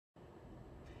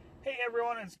Hey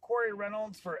everyone, it's Cory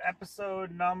Reynolds for episode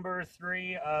number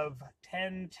 3 of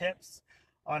 10 tips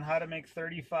on how to make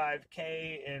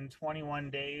 35K in 21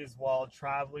 days while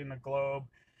traveling the globe.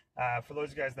 For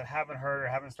those of you guys that haven't heard or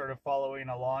haven't started following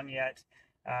along yet,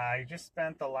 I just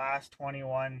spent the last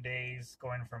 21 days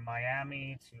going from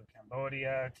Miami to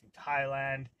Cambodia to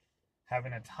Thailand,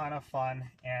 having a ton of fun.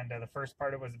 And the first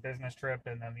part of it was a business trip,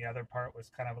 and then the other part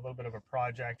was kind of a little bit of a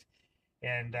project.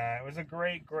 And it was a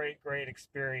great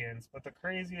experience. But the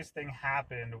craziest thing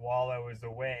happened while I was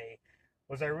away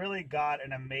was I really got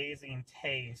an amazing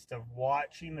taste of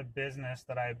watching the business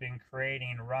that I've been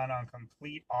creating run on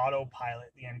complete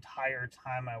autopilot the entire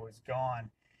time I was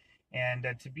gone. And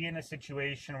to be in a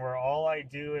situation where all I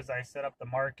do is I set up the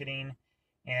marketing,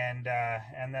 and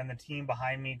then the team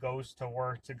behind me goes to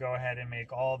work to go ahead and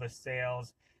make all the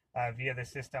sales via the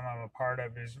system I'm a part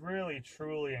of is really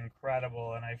truly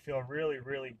incredible, and I feel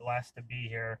really blessed to be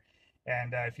here.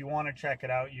 And if you want to check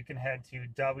it out, you can head to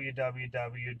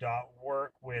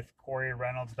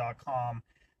www.workwithcoryreynolds.com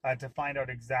to find out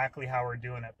exactly how we're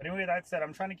doing it. But anyway, that said,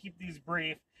 I'm trying to keep these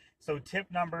brief. So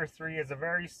tip number 3 is a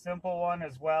very simple one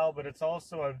as well, but it's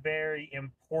also a very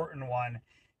important one.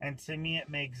 And to me, it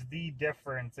makes the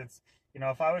difference. It's,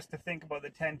 if I was to think about the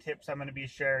 10 tips I'm going to be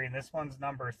sharing, this one's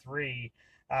number 3.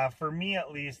 For me,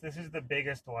 at least, this is the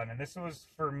biggest one. And this was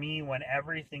for me when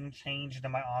everything changed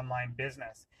in my online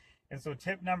business. And so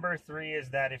tip number 3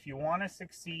 is that if you want to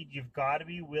succeed, you've got to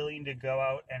be willing to go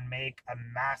out and make a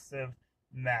massive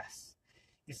mess.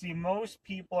 You see, most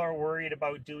people are worried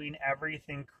about doing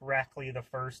everything correctly the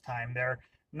first time. They're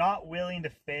not willing to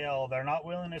fail. They're not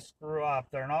willing to screw up.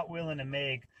 They're not willing to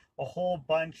make a whole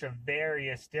bunch of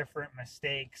various different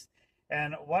mistakes.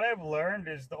 And what I've learned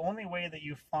is the only way that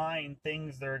you find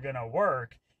things that are going to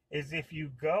work is if you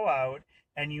go out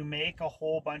and you make a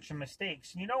whole bunch of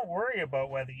mistakes. And you don't worry about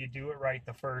whether you do it right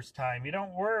the first time. You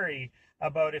don't worry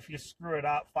about if you screw it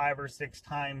up 5 or 6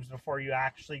 times before you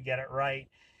actually get it right.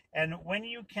 And when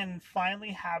you can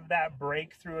finally have that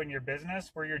breakthrough in your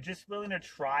business where you're just willing to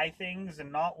try things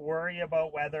and not worry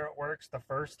about whether it works the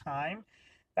first time,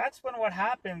 that's when what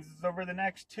happens is over the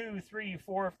next 2, 3,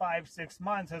 4, 5, 6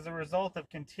 months, as a result of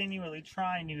continually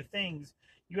trying new things,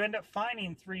 you end up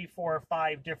finding 3, 4,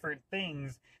 5 different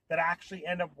things that actually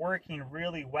end up working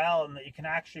really well and that you can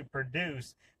actually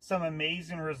produce some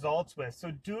amazing results with.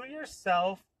 So do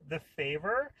yourself the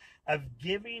favor of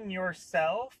giving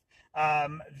yourself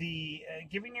the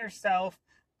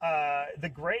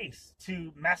grace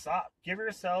to mess up.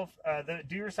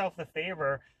 Do yourself the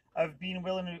favor of being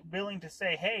willing to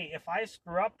say, hey, if I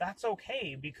screw up, that's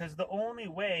okay, because the only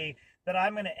way that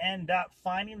I'm going to end up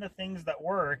finding the things that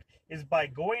work is by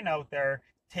going out there,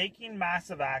 taking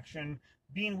massive action,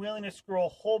 being willing to screw a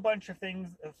whole bunch of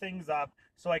things up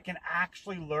so I can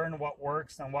actually learn what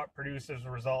works and what produces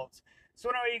results. So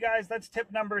anyway, you guys, that's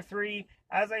tip number 3.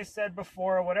 As I said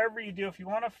before, whatever you do, if you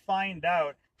want to find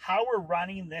out how we're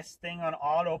running this thing on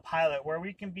autopilot, where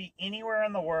we can be anywhere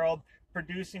in the world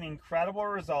producing incredible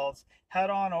results, head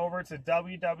on over to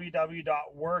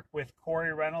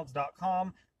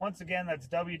www.workwithcoryreynolds.com. Once again, that's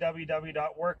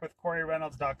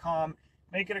www.workwithcoryreynolds.com.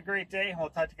 Make it a great day, and we'll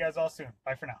talk to you guys all soon.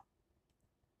 Bye for now.